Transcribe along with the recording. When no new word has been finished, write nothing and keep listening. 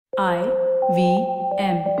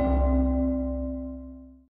IVM.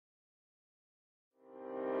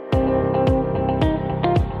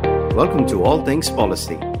 Welcome to All Things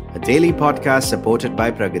Policy, a daily podcast supported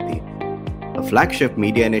by Pragati, a flagship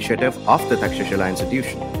media initiative of the Takshashila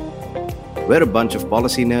Institution. We're a bunch of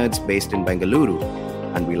policy nerds based in Bengaluru,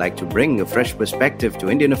 and we like to bring a fresh perspective to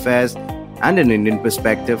Indian affairs and an Indian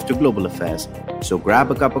perspective to global affairs. So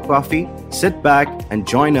grab a cup of coffee, sit back, and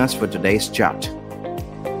join us for today's chat.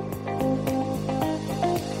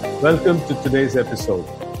 Welcome to today's episode.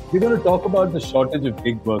 We're going to talk about the shortage of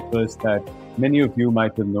gig workers that many of you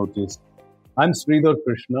might have noticed. I'm Sridhar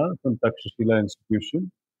Krishna from Takshashila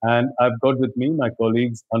Institution, and I've got with me my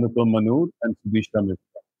colleagues Anupam Manur and Sudhishra Mitra.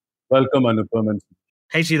 Welcome, Anupam and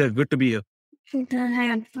Sudhishra. Hey, Sridhar, good to be here. Hi,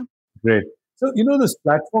 Anupam. Great. So, these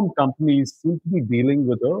platform companies seem to be dealing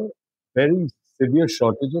with a very severe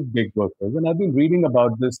shortage of gig workers. And I've been reading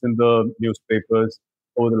about this in the newspapers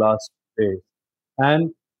over the last days.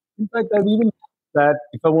 And in fact, I've even that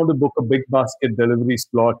if I want to book a big basket delivery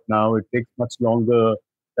slot now, it takes much longer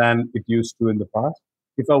than it used to in the past.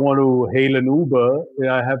 If I want to hail an Uber,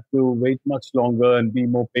 I have to wait much longer and be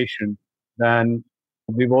more patient than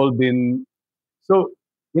we've all been. So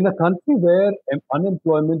in a country where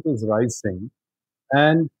unemployment is rising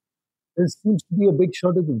and there seems to be a big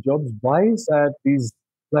shortage of jobs, why is that these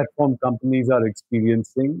platform companies are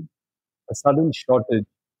experiencing a sudden shortage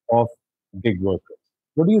of gig workers?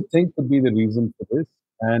 What do you think could be the reason for this?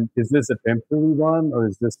 And is this a temporary one, or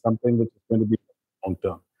is this something which is going to be long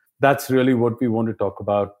term? That's really what we want to talk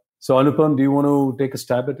about. So, Anupam, do you want to take a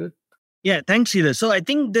stab at it? Yeah, thanks, Sridhar. So I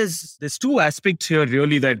think there's two aspects here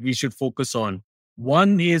really that we should focus on.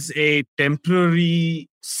 One is a temporary,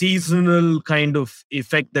 seasonal kind of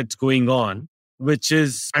effect that's going on, which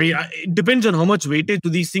is, it depends on how much weightage to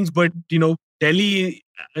these things, but, Delhi,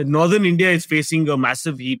 Northern India is facing a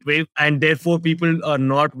massive heat wave, and therefore people are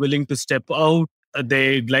not willing to step out.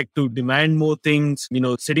 They like to demand more things,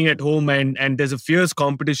 sitting at home, and there's a fierce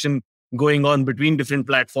competition going on between different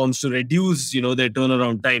platforms to reduce, their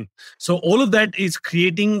turnaround time. So all of that is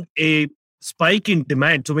creating a spike in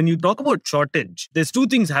demand. So when you talk about shortage, there's two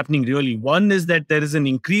things happening really. One is that there is an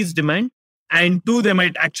increased demand, and two, there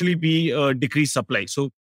might actually be a decreased supply.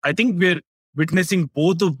 So I think we're witnessing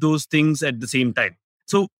both of those things at the same time.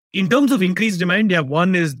 So in terms of increased demand,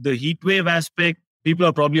 one is the heat wave aspect. People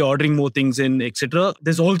are probably ordering more things in, etc.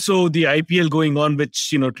 There's also the IPL going on, which,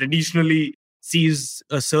 traditionally sees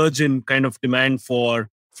a surge in kind of demand for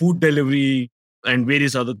food delivery and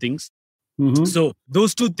various other things. Mm-hmm. So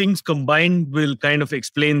those two things combined will kind of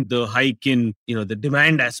explain the hike in, the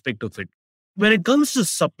demand aspect of it. When it comes to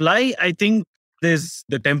supply, I think there's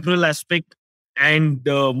the temporal aspect and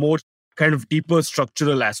the more kind of deeper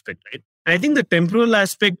structural aspect, right? I think the temporal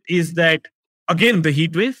aspect is that, again, the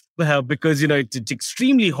heat wave, because, it's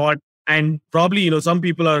extremely hot, and probably, some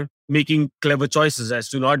people are making clever choices as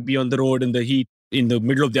to not be on the road in the heat in the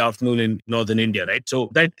middle of the afternoon in Northern India, right?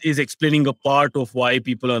 So that is explaining a part of why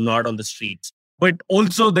people are not on the streets. But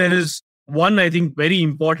also there is one, I think, very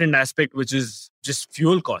important aspect, which is just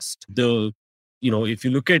fuel cost. If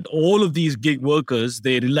you look at all of these gig workers,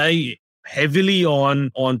 they rely heavily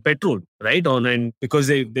on petrol, right? And because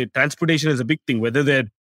the transportation is a big thing, whether they're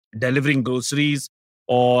delivering groceries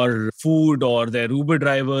or food or they're Uber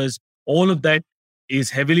drivers, all of that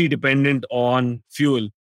is heavily dependent on fuel.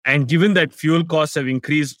 And given that fuel costs have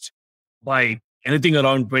increased by anything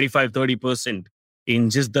around 25-30%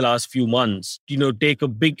 in just the last few months, take a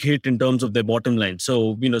big hit in terms of their bottom line.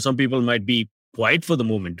 So, some people might be quiet for the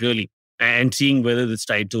moment, really, and seeing whether this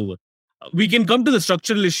tide's over. We can come to the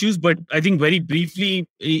structural issues, but I think very briefly,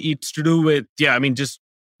 it's to do with, just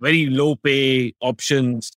very low pay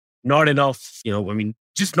options, not enough,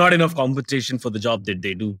 just not enough compensation for the job that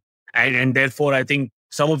they do. And therefore, I think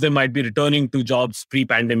some of them might be returning to jobs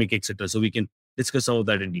pre-pandemic, etc. So we can discuss some of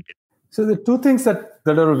that in detail. So the two things that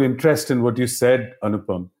are of interest in what you said,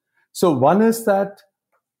 Anupam. So one is that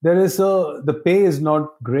the pay is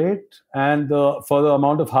not great, and for the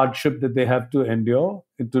amount of hardship that they have to endure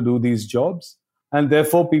to do these jobs. And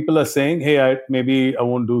therefore, people are saying, hey, maybe I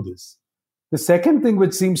won't do this. The second thing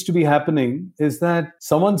which seems to be happening is that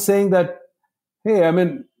someone's saying that, hey,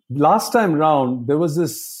 last time round, there was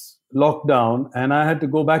this lockdown and I had to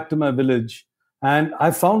go back to my village. And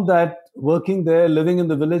I found that working there, living in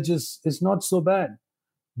the village is not so bad.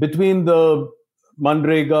 Between the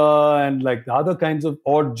Manrega and like the other kinds of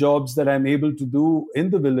odd jobs that I'm able to do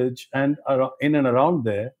in the village and in and around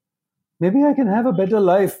there, maybe I can have a better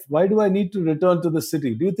life. Why do I need to return to the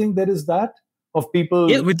city? Do you think there is that of people?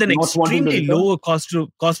 With an extremely lower cost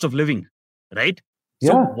of living, right?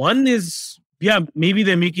 So one is yeah, maybe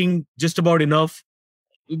they're making just about enough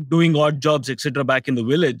doing odd jobs, etc., back in the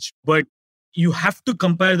village. But you have to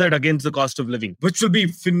compare that against the cost of living, which will be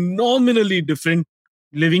phenomenally different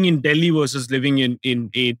living in Delhi versus living in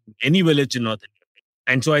any village in North India.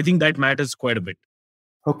 And so I think that matters quite a bit.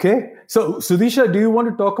 Okay. So, Sudhisha, do you want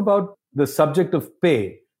to talk about the subject of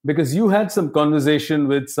pay? Because you had some conversation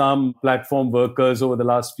with some platform workers over the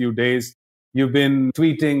last few days. You've been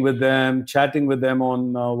tweeting with them, chatting with them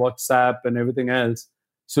on WhatsApp and everything else.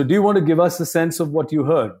 So, do you want to give us a sense of what you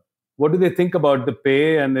heard? What do they think about the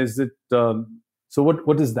pay? And is it,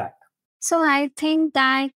 what is that? So I think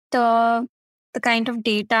that the kind of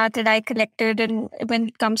data that I collected and when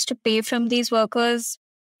it comes to pay from these workers,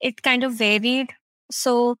 it kind of varied.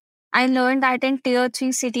 So I learned that in tier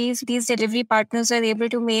 3 cities, these delivery partners are able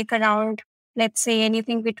to make around, let's say,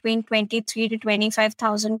 anything between 23 to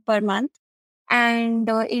 25,000 per month. And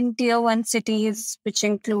in tier 1 cities, which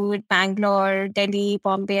include Bangalore, Delhi,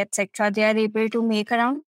 Bombay, etc., they are able to make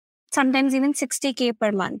around sometimes even 60K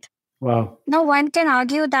per month. Wow. Now, one can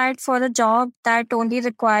argue that for a job that only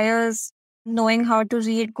requires knowing how to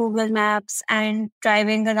read Google Maps and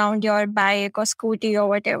driving around your bike or scooty or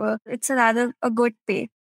whatever, it's rather a good pay.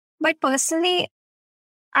 But personally,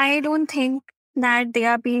 I don't think that they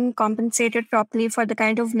are being compensated properly for the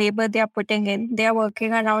kind of labor they are putting in. They are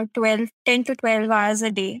working around 10 to 12 hours a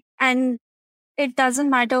day. And it doesn't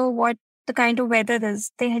matter what the kind of weather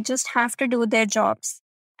is, they just have to do their jobs.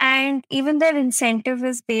 And even their incentive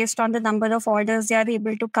is based on the number of orders they are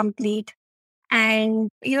able to complete. And,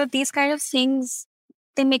 these kind of things,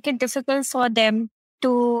 they make it difficult for them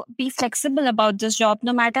to be flexible about this job,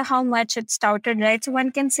 no matter how much it's touted, right? So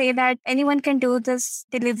one can say that anyone can do this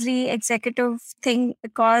delivery executive thing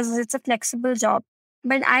because it's a flexible job.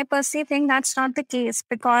 But I personally think that's not the case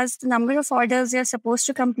because the number of orders you're supposed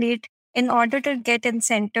to complete in order to get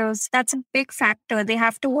incentives, that's a big factor. They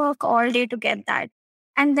have to work all day to get that.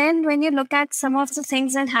 And then when you look at some of the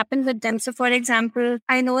things that happen with them, so for example,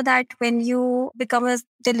 I know that when you become a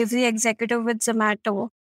delivery executive with Zomato,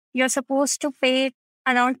 you're supposed to pay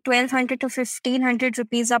around 1,200 to 1,500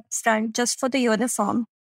 rupees upfront just for the uniform.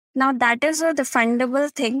 Now that is a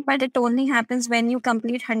refundable thing, but it only happens when you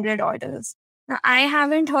complete 100 orders. Now, I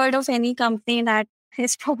haven't heard of any company that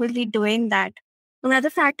is probably doing that. Another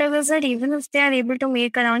factor is that even if they are able to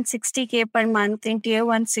make around 60K per month in tier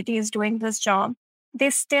 1 cities doing this job, they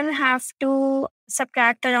still have to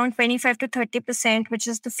subtract around 25 to 30%, which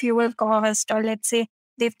is the fuel cost, or let's say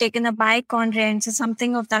they've taken a bike on rent or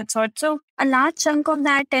something of that sort. So a large chunk of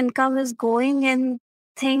that income is going in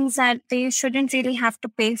things that they shouldn't really have to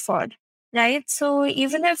pay for, right? So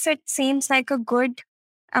even if it seems like a good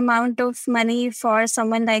amount of money for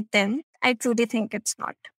someone like them, I truly think it's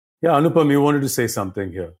not. Yeah, Anupam, you wanted to say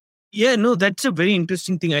something here. Yeah, no, that's a very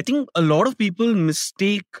interesting thing. I think a lot of people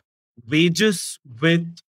mistake wages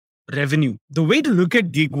with revenue. The way to look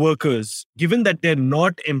at gig workers, given that they're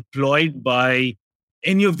not employed by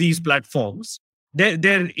any of these platforms,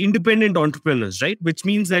 they're independent entrepreneurs, right? Which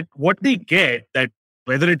means that what they get, that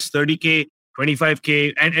whether it's 30K,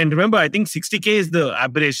 25K, and remember, I think 60K is the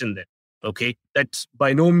aberration there. Okay, that's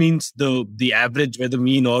by no means the average, whether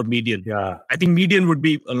mean or median. Yeah, I think median would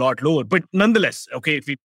be a lot lower, but nonetheless, okay, if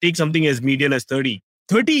you take something as median as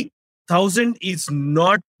 30,000 is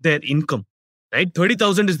not their income, right?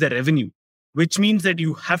 30,000 is their revenue, which means that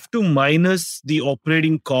you have to minus the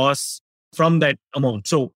operating costs from that amount.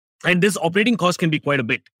 So, and this operating cost can be quite a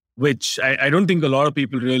bit, which I don't think a lot of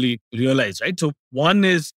people really realize, right? So one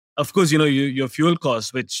is, of course, your fuel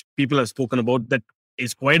costs, which people have spoken about, that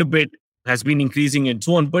is quite a bit, has been increasing and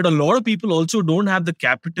so on. But a lot of people also don't have the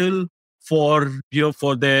capital for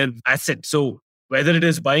their assets. So whether it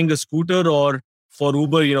is buying a scooter or for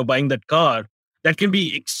Uber, buying that car, that can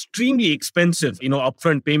be extremely expensive,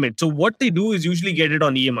 upfront payment. So what they do is usually get it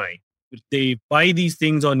on EMI. They buy these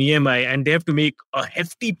things on EMI and they have to make a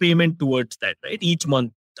hefty payment towards that, right? Each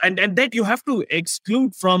month. And that you have to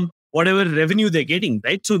exclude from whatever revenue they're getting,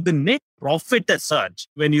 right? So the net profit as such,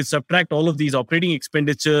 when you subtract all of these operating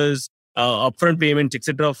expenditures, upfront payments,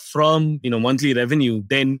 etc., from monthly revenue,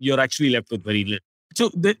 then you're actually left with very little. So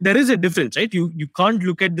there is a difference, right? You can't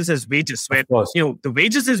look at this as wages, where the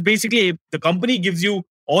wages is basically the company gives you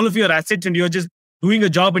all of your assets and you're just doing a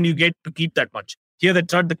job and you get to keep that much. Here,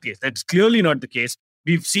 that's not the case. That's clearly not the case.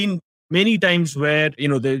 We've seen many times where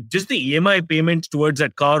just the EMI payments towards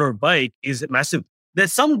that car or bike is massive.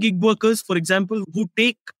 There's some gig workers, for example, who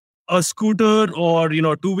take a scooter or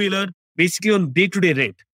two-wheeler basically on day-to-day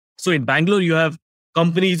rent. So in Bangalore, you have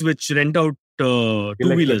companies which rent out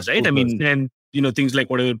two-wheelers, right? I mean, and things like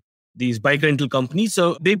whatever these bike rental companies.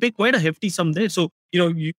 So they pay quite a hefty sum there. So,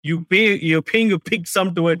 you're paying a big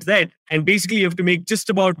sum towards that. And basically you have to make just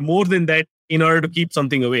about more than that in order to keep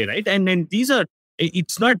something away, right? And then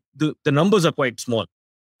it's not, the numbers are quite small.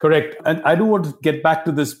 Correct. And I do want to get back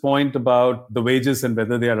to this point about the wages and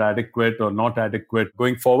whether they are adequate or not adequate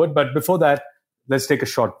going forward. But before that, let's take a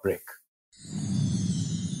short break.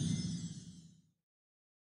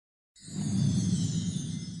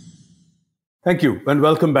 Thank you and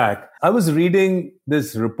welcome back. I was reading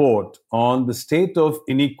this report on the state of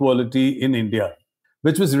inequality in India,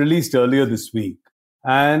 which was released earlier this week.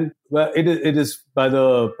 And it is by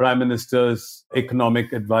the Prime Minister's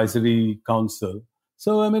Economic Advisory Council.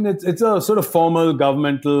 So, I mean, it's a sort of formal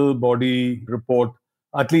governmental body report,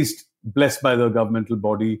 at least blessed by the governmental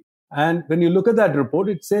body. And when you look at that report,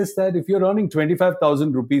 it says that if you're earning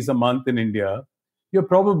 25,000 rupees a month in India, you're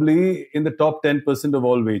probably in the top 10% of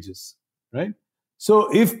all wages, right?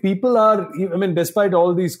 So if people are, I mean, despite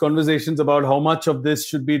all these conversations about how much of this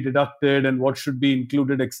should be deducted and what should be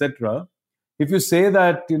included, etc., if you say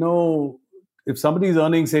that, if somebody is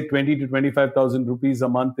earning, say, 20 to 25,000 rupees a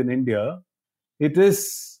month in India, it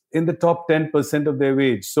is in the top 10% of their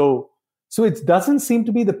wage. So it doesn't seem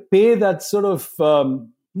to be the pay that's sort of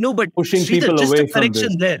pushing Sridhar, people just away a from this.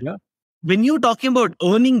 correction there. Yeah? When you're talking about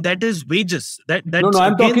earning, that is wages. No,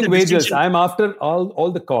 I'm talking wages. I'm after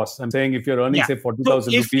all the costs. I'm saying if you're earning, say,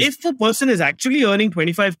 40,000 rupees. If a person is actually earning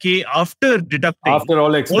 25K after deducting. After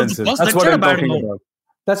all expenses. That's what I'm talking about.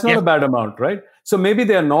 That's not a bad amount, right? So maybe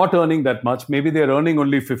they're not earning that much. Maybe they're earning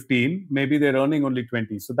only 15. Maybe they're earning only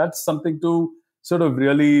 20. So that's something to sort of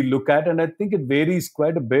really look at. And I think it varies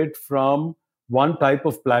quite a bit from one type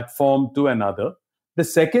of platform to another. The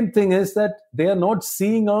second thing is that they are not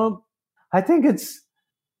seeing I think it's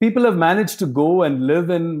people have managed to go and live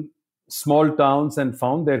in small towns and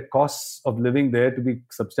found their costs of living there to be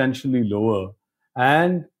substantially lower.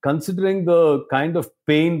 And considering the kind of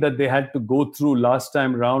pain that they had to go through last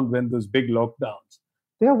time around when those big lockdowns,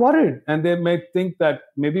 they are worried and they may think that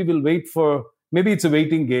maybe maybe it's a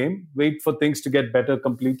waiting game, wait for things to get better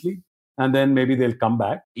completely, and then maybe they'll come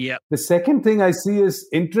back. Yeah. The second thing I see is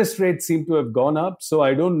interest rates seem to have gone up. So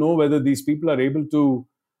I don't know whether these people are able to,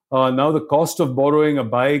 now the cost of borrowing a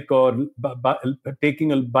bike or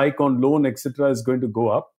taking a bike on loan, etc., is going to go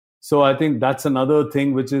up. So I think that's another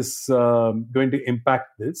thing which is going to impact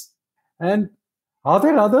this. And are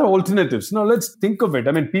there other alternatives? Now, let's think of it.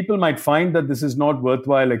 I mean, people might find that this is not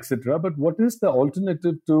worthwhile, etc. But what is the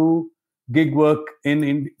alternative to gig work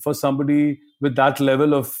for somebody with that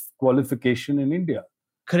level of qualification in India?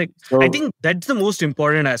 Correct. So, I think that's the most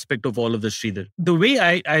important aspect of all of this, Sridhar. The way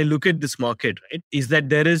I look at this market, right, is that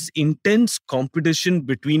there is intense competition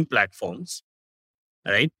between platforms,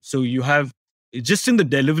 right? So you have, just in the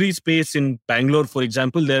delivery space in Bangalore, for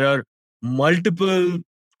example, there are multiple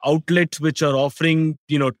outlets which are offering,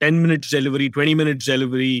 10 minutes delivery, 20 minutes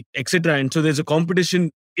delivery, etc. And so there's a competition,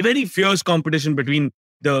 a very fierce competition between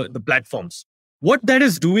the platforms. What that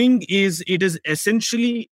is doing is it is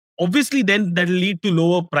essentially, obviously then that will lead to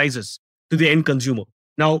lower prices to the end consumer.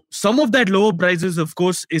 Now, some of that lower prices, of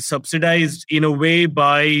course, is subsidized in a way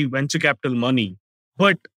by venture capital money,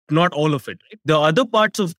 but not all of it. Right? The other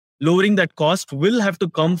parts of lowering that cost will have to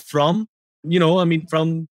come from,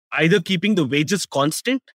 from either keeping the wages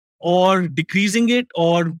constant or decreasing it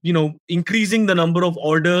or, increasing the number of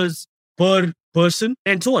orders per person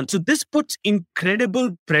and so on. So this puts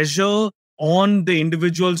incredible pressure on the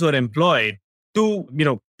individuals who are employed to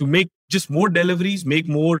make just more deliveries, make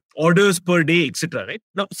more orders per day, etc. Right?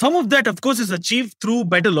 Now, some of that, of course, is achieved through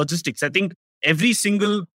better logistics. I think every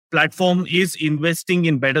single platform is investing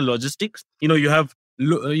in better logistics. You have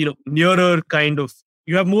nearer kind of,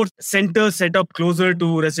 you have more centers set up closer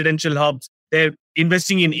to residential hubs. They're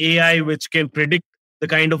investing in AI, which can predict the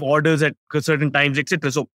kind of orders at certain times,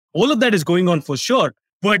 etc. So all of that is going on for sure,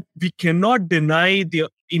 but we cannot deny the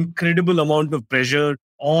incredible amount of pressure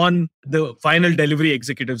on the final delivery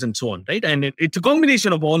executives and so on, right? And it's a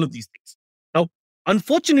combination of all of these things. Now,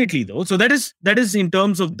 unfortunately, though, so that is in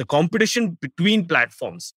terms of the competition between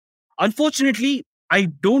platforms. Unfortunately, I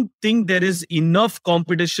don't think there is enough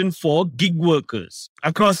competition for gig workers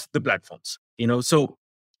across the platforms. So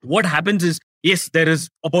what happens is, yes, there is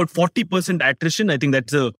about 40% attrition. I think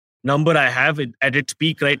that's a number I have at its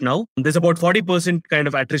peak right now. There's about 40% kind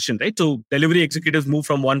of attrition, right? So delivery executives move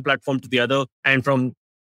from one platform to the other and from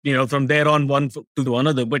there on one to the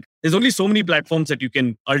another. But there's only so many platforms that you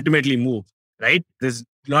can ultimately move, right? There's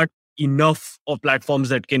not enough of platforms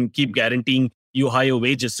that can keep guaranteeing you higher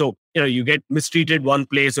wages. So, you get mistreated one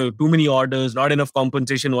place or too many orders, not enough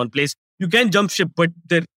compensation one place. You can jump ship, but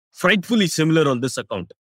they're frightfully similar on this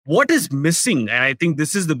account. What is missing, and I think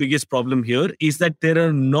this is the biggest problem here, is that there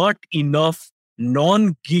are not enough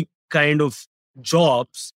non-gig kind of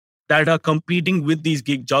jobs that are competing with these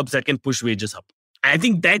gig jobs that can push wages up. I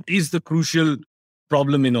think that is the crucial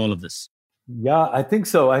problem in all of this. Yeah, I think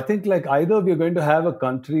so. I think like either we're going to have a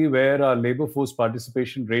country where our labor force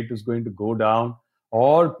participation rate is going to go down,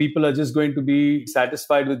 or people are just going to be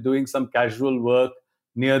satisfied with doing some casual work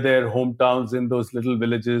near their hometowns in those little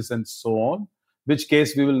villages and so on, which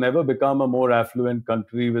case we will never become a more affluent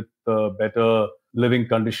country with better living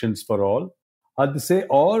conditions for all. At the say,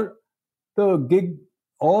 or the gig,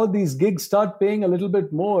 all these gigs start paying a little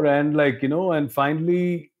bit more, and and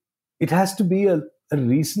finally it has to be a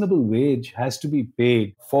reasonable wage has to be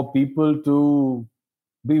paid for people to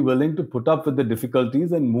be willing to put up with the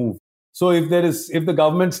difficulties and move. So if the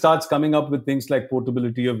government starts coming up with things like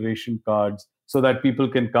portability of ration cards so that people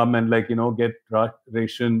can come and get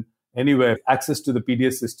ration anywhere, access to the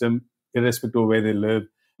PDS system irrespective of where they live.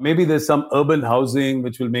 Maybe there's some urban housing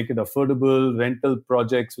which will make it affordable, rental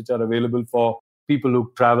projects which are available for people who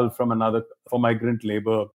travel for migrant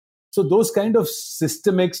labor. So those kind of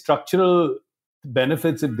systemic structural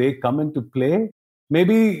benefits, if they come into play,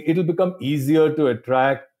 maybe it'll become easier to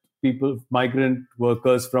attract people, migrant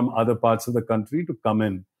workers from other parts of the country to come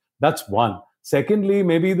in. That's one. Secondly,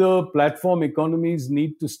 maybe the platform economies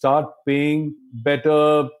need to start paying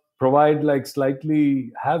better, provide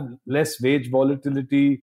have less wage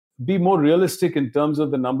volatility, be more realistic in terms of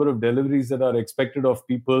the number of deliveries that are expected of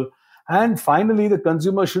people. And finally, the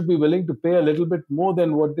consumer should be willing to pay a little bit more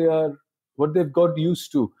than what they've got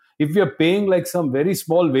used to. If we are paying like some very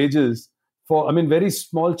small wages very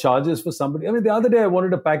small charges for somebody. The other day I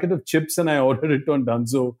wanted a packet of chips and I ordered it on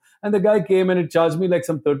Dunzo, and the guy came and it charged me like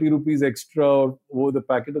some 30 rupees extra over the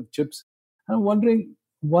packet of chips. I'm wondering,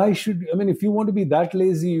 why should, if you want to be that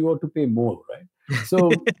lazy, you ought to pay more, right?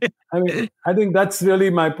 So, I think that's really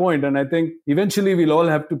my point. And I think eventually we'll all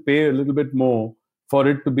have to pay a little bit more for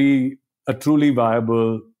it to be a truly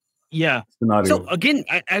viable scenario. So again,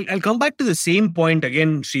 I'll come back to the same point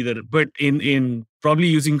again, Sridhar, but in probably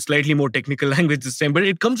using slightly more technical language this time, but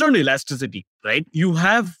it comes down to elasticity, right? You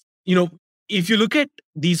have, if you look at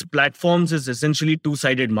these platforms as essentially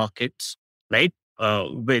two-sided markets, right?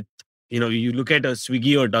 With, you look at a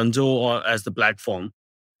Swiggy or Dunzo or as the platform,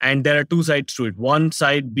 and there are two sides to it. One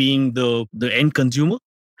side being the end consumer,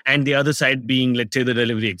 and the other side being, let's say, the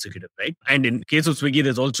delivery executive, right? And in case of Swiggy,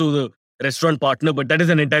 there's also the restaurant partner, but that is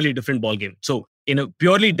an entirely different ballgame. So in a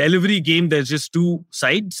purely delivery game, there's just two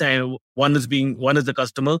sides, and one is the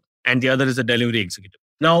customer and the other is the delivery executive.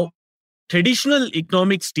 Now, traditional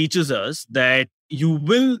economics teaches us that you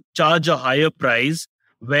will charge a higher price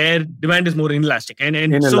where demand is more inelastic.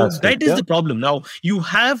 And so that is the problem. Now, you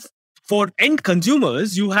have, for end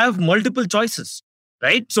consumers, you have multiple choices,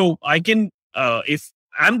 right? So I can, if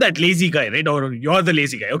I'm that lazy guy, right? Or you're the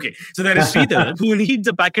lazy guy. Okay. So there is Sridhar who needs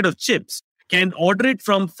a packet of chips, can order it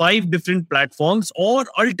from 5 different platforms, or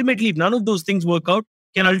ultimately, if none of those things work out,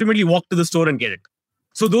 can ultimately walk to the store and get it.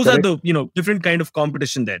 So those are the, different kind of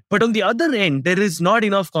competition there. But on the other end, there is not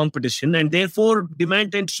enough competition, and therefore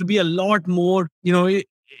demand tends to be a lot more,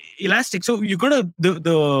 elastic. So you're going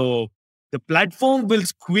to, the platform will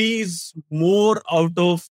squeeze more out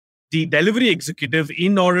of the delivery executive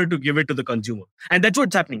in order to give it to the consumer. And that's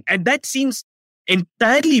what's happening. And that seems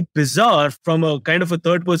entirely bizarre from a kind of a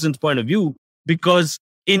third person's point of view, because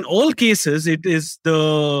in all cases, it is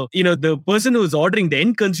the person who's ordering, the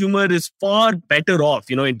end consumer, is far better off,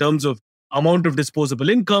 in terms of amount of disposable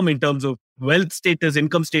income, in terms of wealth status,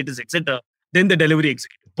 income status, etc., than the delivery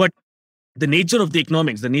executive. But the nature of the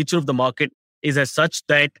economics, the nature of the market is as such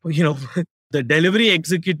that, the delivery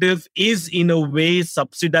executive is in a way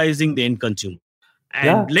subsidizing the end consumer.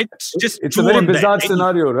 And let's just it's a very bizarre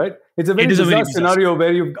scenario, right? It's a very bizarre scenario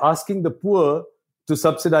where you're asking the poor to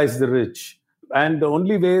subsidize the rich. And the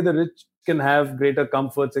only way the rich can have greater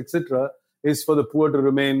comforts, etc., is for the poor to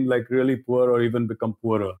remain like really poor or even become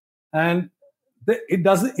poorer. And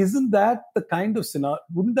isn't that the kind of scenario?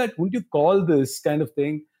 Wouldn't you call this kind of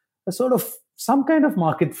thing a sort of some kind of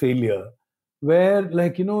market failure, where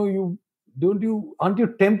aren't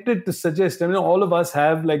you tempted to suggest, all of us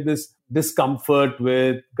have like this discomfort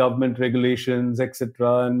with government regulations,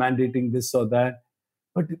 etc., and mandating this or that.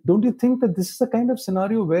 But don't you think that this is a kind of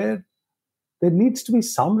scenario where there needs to be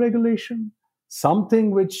some regulation,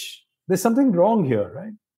 there's something wrong here,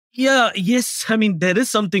 right? Yeah, yes. There is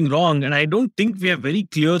something wrong, and I don't think we have very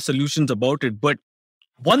clear solutions about it. But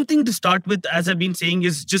one thing to start with, as I've been saying,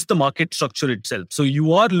 is just the market structure itself. So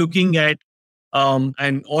you are looking at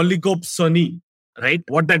an oligopoly right?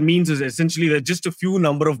 What that means is essentially there's just a few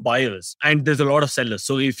number of buyers and there's a lot of sellers.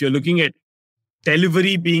 So if you're looking at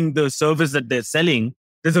delivery being the service that they're selling,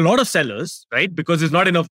 there's a lot of sellers, right? Because there's not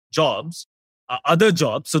enough jobs, other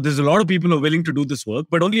jobs. So there's a lot of people who are willing to do this work,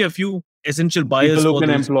 but only a few essential buyers. People who can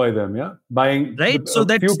employ them, buying. Right. So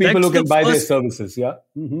that's few people who can buy their services,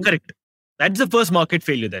 Mm-hmm. Correct. That's the first market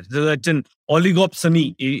failure there. So that's an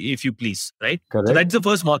oligopsony, if you please, right? Correct. So that's the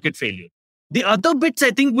first market failure. The other bits, I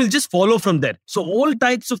think, will just follow from there. So all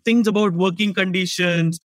types of things about working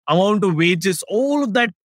conditions, amount of wages, all of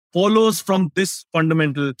that follows from this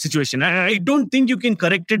fundamental situation. I don't think you can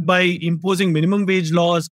correct it by imposing minimum wage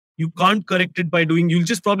laws. You can't correct it by you'll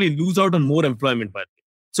just probably lose out on more employment.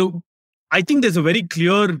 So I think there's a very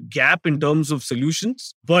clear gap in terms of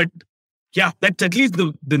solutions. But yeah, that's at least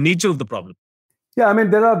the nature of the problem. Yeah, I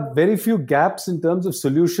mean, there are very few gaps in terms of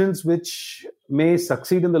solutions which may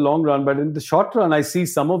succeed in the long run. But in the short run, I see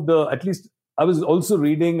some of at least I was also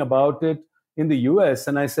reading about it in the US.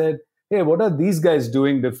 And I said, hey, what are these guys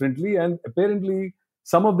doing differently? And apparently,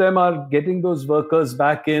 some of them are getting those workers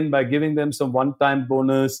back in by giving them some one-time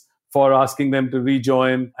bonus for asking them to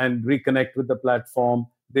rejoin and reconnect with the platform.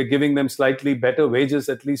 They're giving them slightly better wages,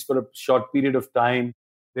 at least for a short period of time.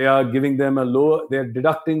 They are giving them they're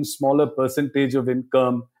deducting smaller percentage of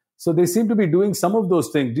income. So they seem to be doing some of those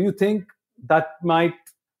things. Do you think that might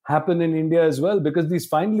happen in India as well? Because these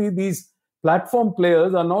platform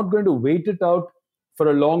players are not going to wait it out for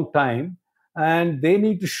a long time. And they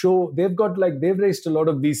need to show, they've raised a lot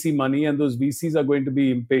of VC money, and those VCs are going to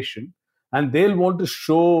be impatient and they'll want to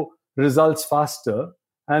show results faster.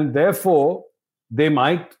 And therefore, they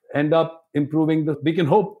might end up improving we can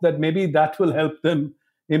hope that maybe that will help them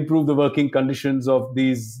improve the working conditions of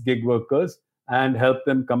these gig workers and help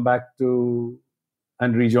them come back to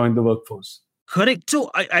and rejoin the workforce. Correct. So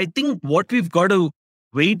I think what we've got to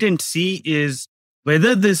wait and see is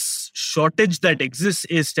whether this shortage that exists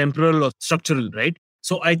is temporal or structural, right?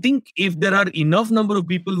 So I think if there are enough number of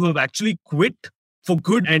people who have actually quit for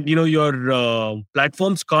good and, your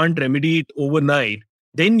platforms can't remedy it overnight,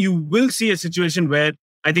 then you will see a situation where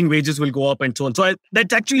I think wages will go up and so on. So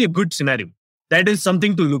that's actually a good scenario. That is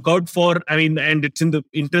something to look out for. I mean, and it's in the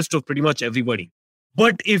interest of pretty much everybody.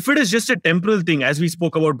 But if it is just a temporal thing, as we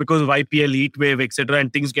spoke about, because of IPL, heat wave, etc.,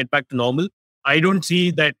 and things get back to normal, I don't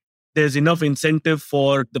see that there's enough incentive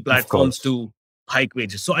for the platforms to hike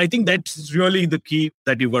wages. So I think that's really the key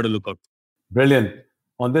that you've got to look out for. Brilliant.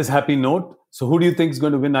 On this happy note, so who do you think is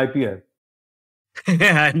going to win IPL?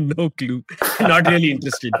 No clue. Not really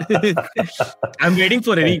interested. I'm waiting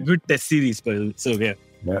for any good test series. So yeah.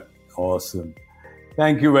 Awesome.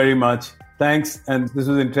 Thank you very much. Thanks. And this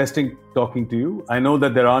was interesting talking to you. I know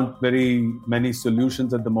that there aren't very many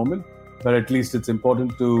solutions at the moment, but at least it's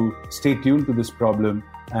important to stay tuned to this problem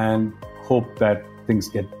and hope that things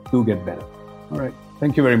do get better. All right.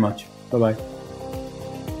 Thank you very much. Bye-bye.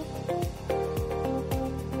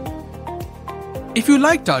 If you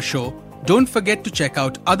liked our show, don't forget to check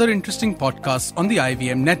out other interesting podcasts on the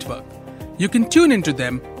IVM network. You can tune into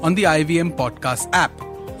them on the IVM Podcast app,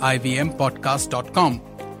 ivmpodcast.com,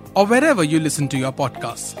 or wherever you listen to your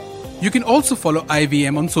podcasts. You can also follow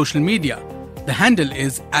IVM on social media. The handle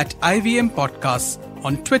is @IVM Podcasts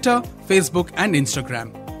on Twitter, Facebook, and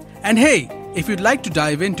Instagram. And hey, if you'd like to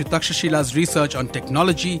dive into Takshashila's research on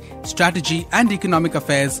technology, strategy, and economic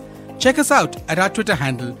affairs, check us out at our Twitter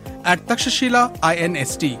handle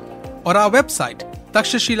 @TakshashilaINST or our website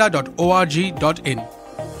takshashila.org.in.